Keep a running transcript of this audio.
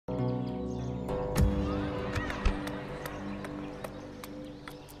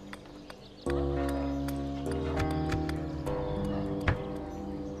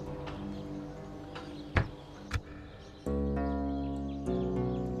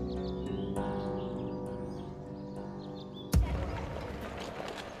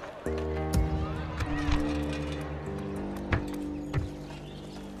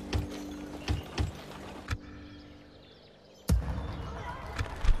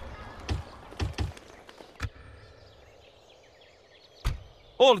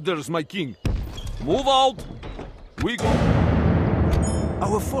Orders, my king. Move out. We go.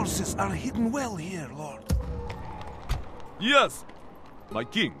 Our forces are hidden well here, Lord. Yes, my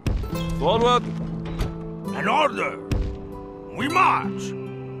king. Forward. An order. We march.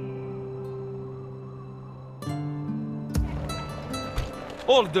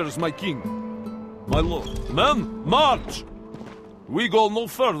 Orders, my king. My lord. Men, march. We go no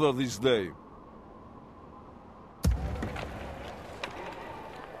further this day.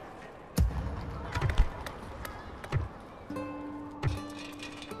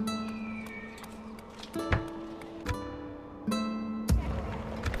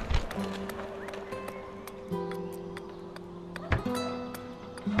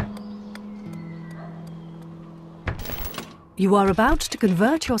 You are about to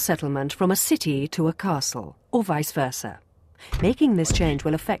convert your settlement from a city to a castle, or vice versa. Making this change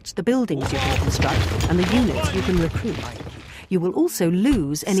will affect the buildings you can construct and the units you can recruit. You will also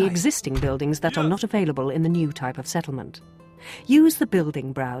lose any existing buildings that are not available in the new type of settlement. Use the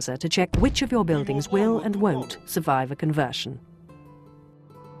building browser to check which of your buildings will and won't survive a conversion.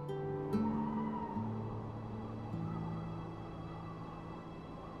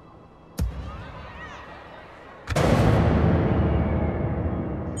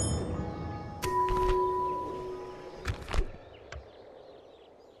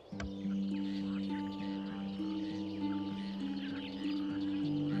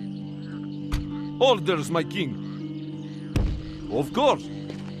 Orders, my king. Of course.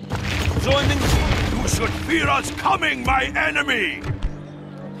 Joining. You should fear us coming, my enemy!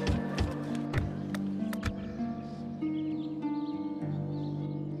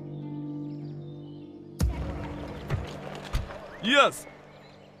 Yes.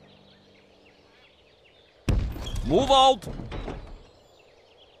 Move out.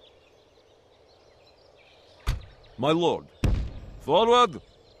 My lord. Forward.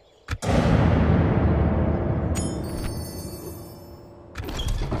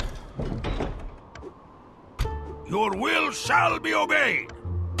 Your will shall be obeyed.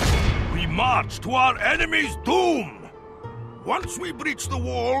 We march to our enemy's doom. Once we breach the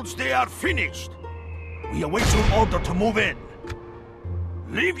walls, they are finished. We await your order to move in.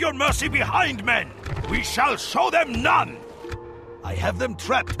 Leave your mercy behind, men. We shall show them none. I have them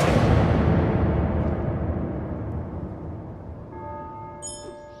trapped.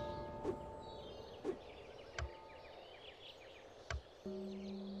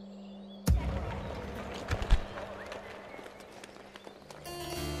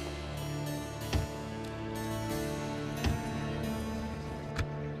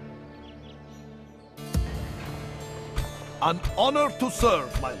 An honor to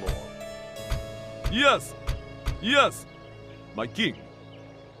serve, my lord. Yes. Yes, my king.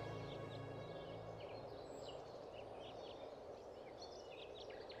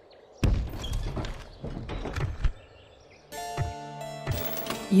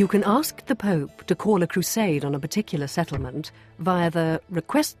 You can ask the Pope to call a crusade on a particular settlement via the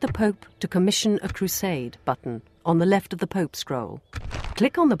Request the Pope to Commission a Crusade button on the left of the Pope scroll.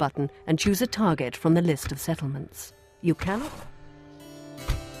 Click on the button and choose a target from the list of settlements. You cannot...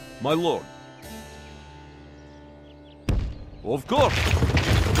 My lord. Of course.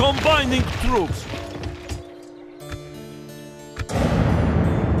 Combining troops.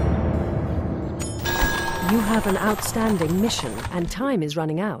 You have an outstanding mission and time is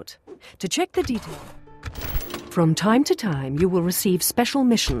running out. To check the details... From time to time, you will receive special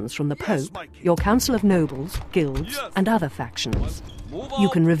missions from the Pope, your Council of Nobles, guilds, and other factions. You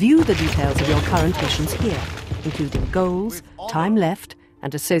can review the details of your current missions here, including goals, time left,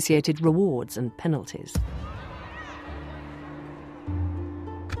 and associated rewards and penalties.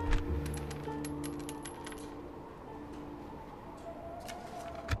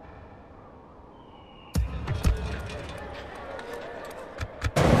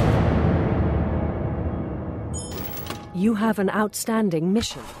 You have an outstanding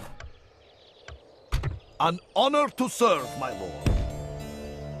mission. An honor to serve, my lord.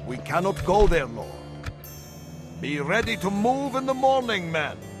 We cannot go there, lord. Be ready to move in the morning,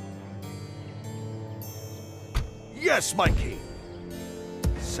 men. Yes, my king.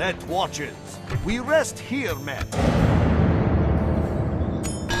 Set watches. We rest here, men.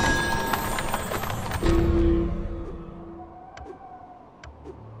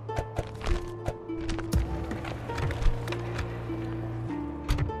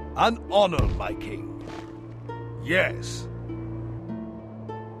 An honor, my king. Yes.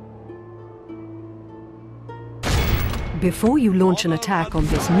 Before you launch an attack on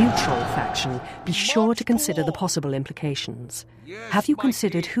this neutral faction, be sure to consider the possible implications. Have you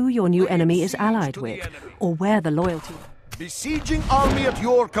considered who your new enemy is allied with, or where the loyalty... Besieging army at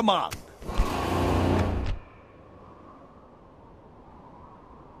your command.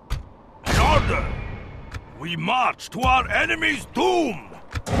 In order! We march to our enemy's doom!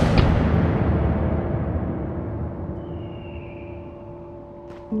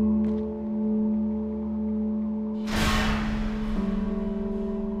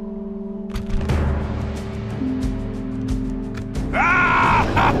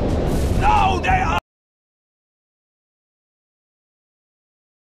 Ah! No, they are...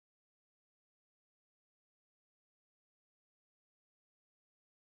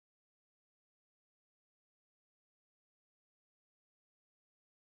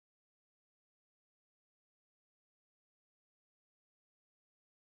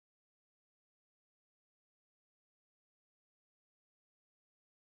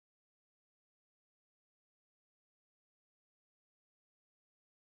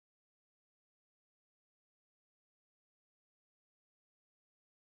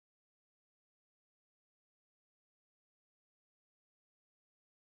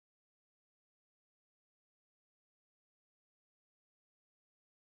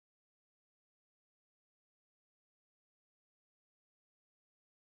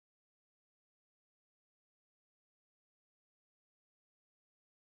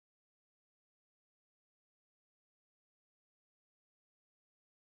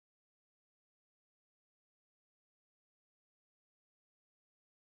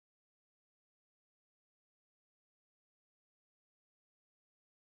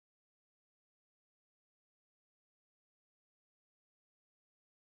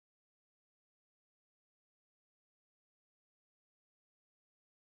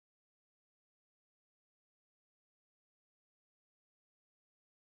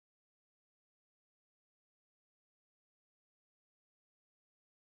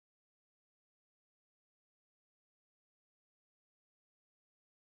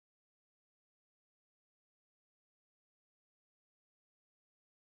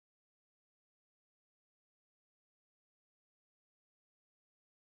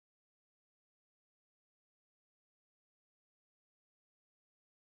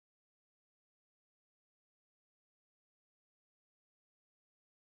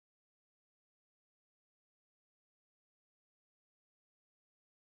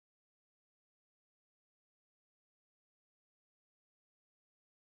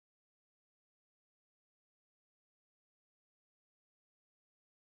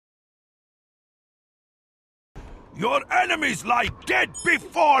 Your enemies lie dead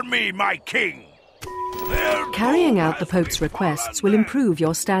before me, my king! Carrying out the Pope's requests will improve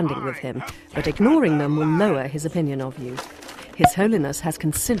your standing with him, but ignoring them will lower his opinion of you. His Holiness has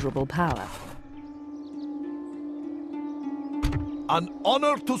considerable power. An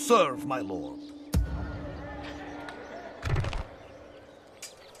honor to serve, my lord.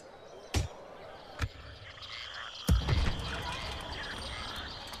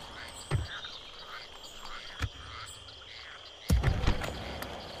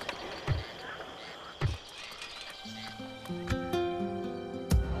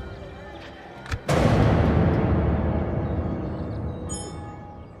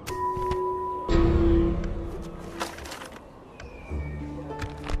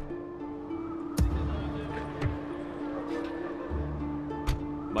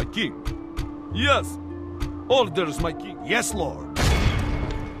 My king. Yes. Orders, my king. Yes, lord.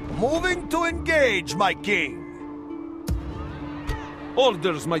 Moving to engage, my king.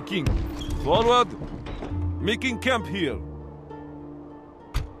 Orders, my king. Forward. Making camp here.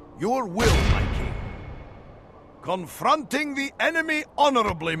 Your will, my king. Confronting the enemy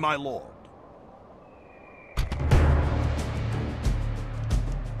honorably, my lord.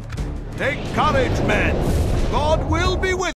 Take courage, men. God will be with you.